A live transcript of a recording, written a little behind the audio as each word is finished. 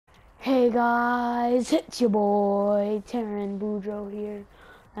Hey guys, it's your boy Taryn Boudreaux here,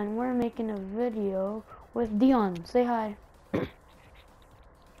 and we're making a video with Dion. Say hi.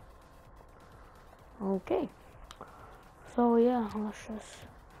 Okay, so yeah, let's just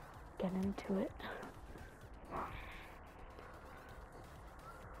get into it.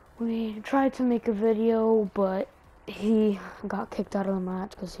 We tried to make a video, but he got kicked out of the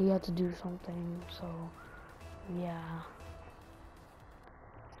match because he had to do something, so yeah.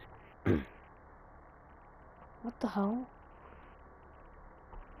 What the hell?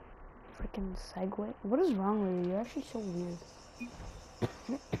 Freaking segue. What is wrong with you? You're actually so weird.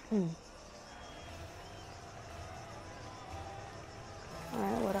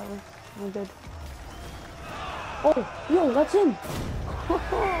 Alright, whatever. We're good. Oh, yo, that's in!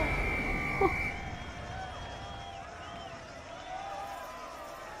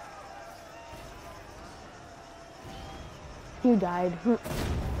 You died.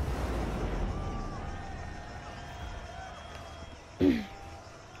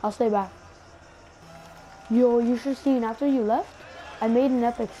 I'll stay back. Yo, you should see, after you left, I made an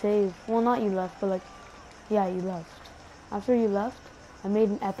epic save. Well, not you left, but like, yeah, you left. After you left, I made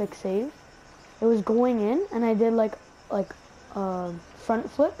an epic save. It was going in, and I did like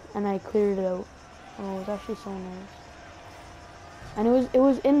front flip, and I cleared it out. Oh, it was actually so nice. And it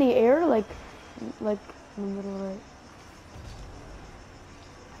was in the air, like in the middle right.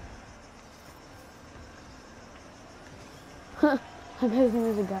 I guess he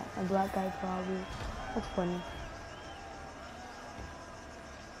was a black guy probably. That's funny.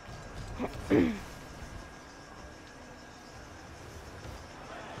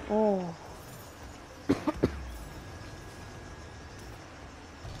 Oh.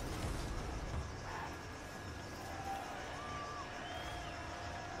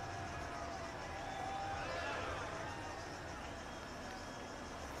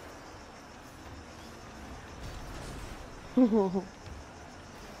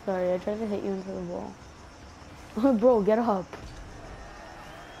 Sorry, I tried to hit you into the ball. Bro, get up.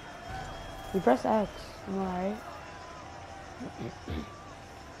 You press X, am I right?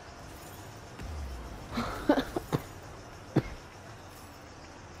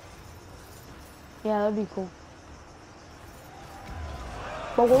 Yeah, that'd be cool.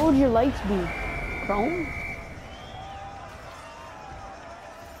 But what would your lights be? Chrome?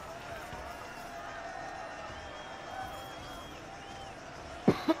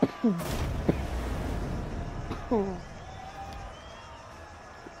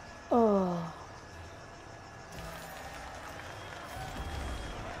 Oh.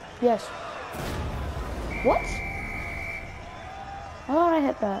 Yes. What? I thought I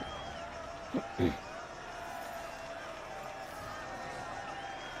hit that.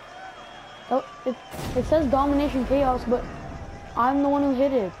 Oh, it says Domination Chaos, but I'm the one who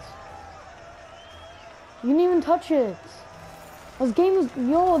hit it. You didn't even touch it. This game was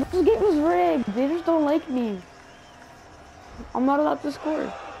rigged. They just don't like me. I'm not allowed to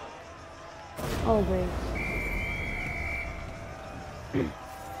score. Oh, great.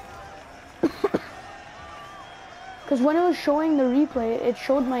 Because when it was showing the replay, it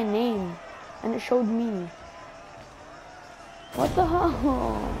showed my name, and it showed me. What the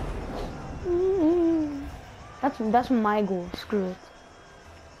hell? That's my goal. Screw it.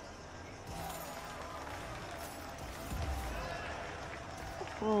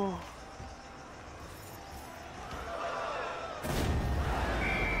 Oh.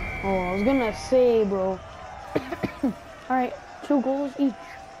 Oh, I was gonna say, bro. Alright, 2 goals each.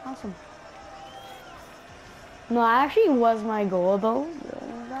 Awesome. No, actually was my goal, though.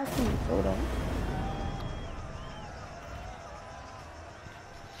 Actually, so dumb.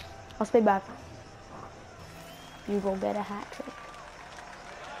 I'll stay back. You go get a hat trick.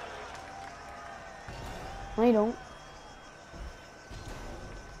 No, you don't.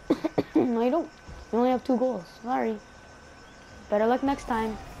 No, you don't. You only have 2 goals. Sorry. Better luck next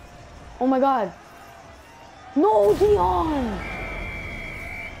time. Oh my god. No, Dion!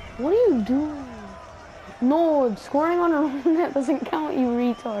 What are you doing? No, scoring on a own net doesn't count, you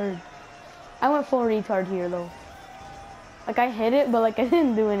retard. I went full retard here, though. Like, I hit it, but, like, I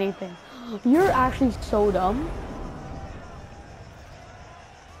didn't do anything. You're actually so dumb.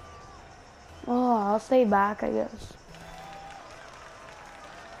 Oh, I'll stay back, I guess.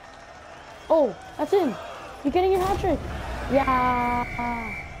 Oh, that's in. You're getting your hat trick. Yeah.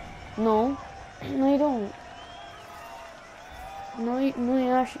 No. No, you don't. No,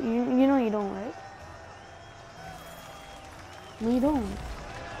 you actually, you know you don't, right? No, you don't.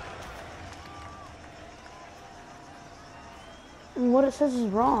 And what it says is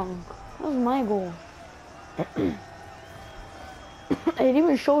wrong. That was my goal. It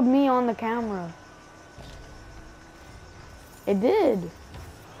even showed me on the camera. It did.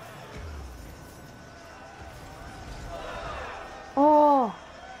 Oh.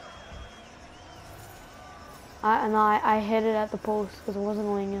 I hit it at the post because it wasn't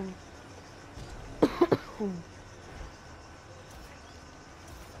going in.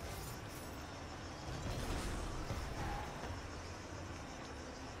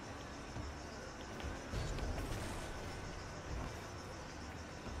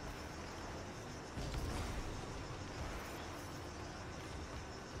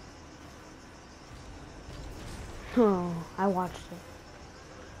 Oh, I watched it.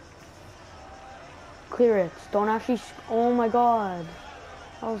 Clear it. Don't actually. Oh my god.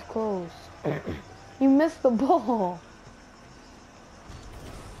 That was close. You missed the ball.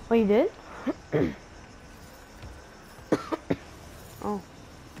 Oh, you did? Oh.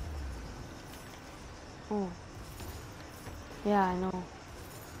 Oh. Yeah, I know.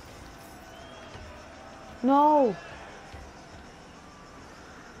 No.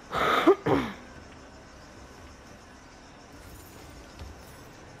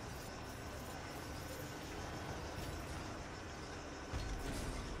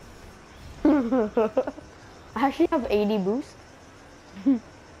 I actually have 80 boost.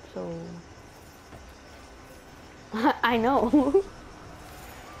 So I know.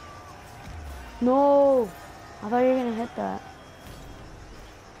 No. I thought you were gonna hit that.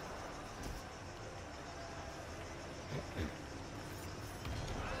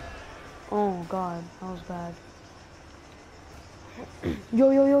 Oh god, that was bad.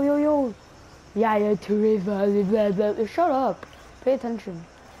 Yo yo yo yo yo. Yeah, yeah, too blah, blah, blah. Shut up. Pay attention.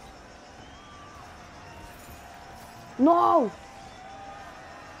 No.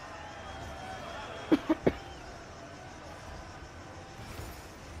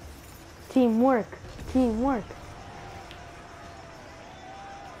 Teamwork. Teamwork.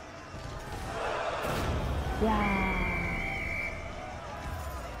 Yeah.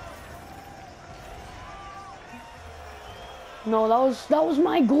 No, that was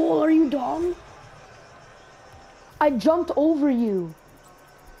my goal. Are you dumb? I jumped over you.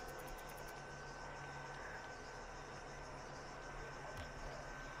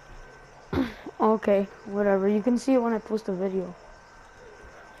 Okay, whatever. You can see it when I post a video.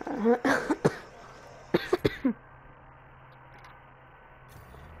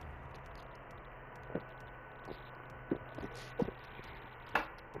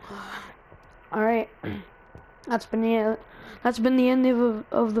 All right. That's been the end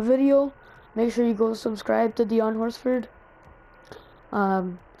of the video. Make sure you go subscribe to Dion Horsford.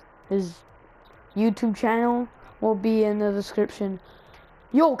 His YouTube channel will be in the description.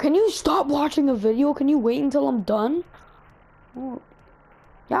 Yo, can you stop watching the video? Can you wait until I'm done? Oh,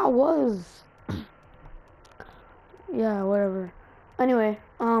 yeah, I was. Yeah, whatever. Anyway,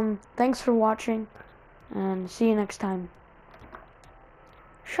 thanks for watching, and see you next time.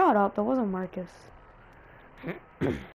 Shut up, that wasn't Marcus.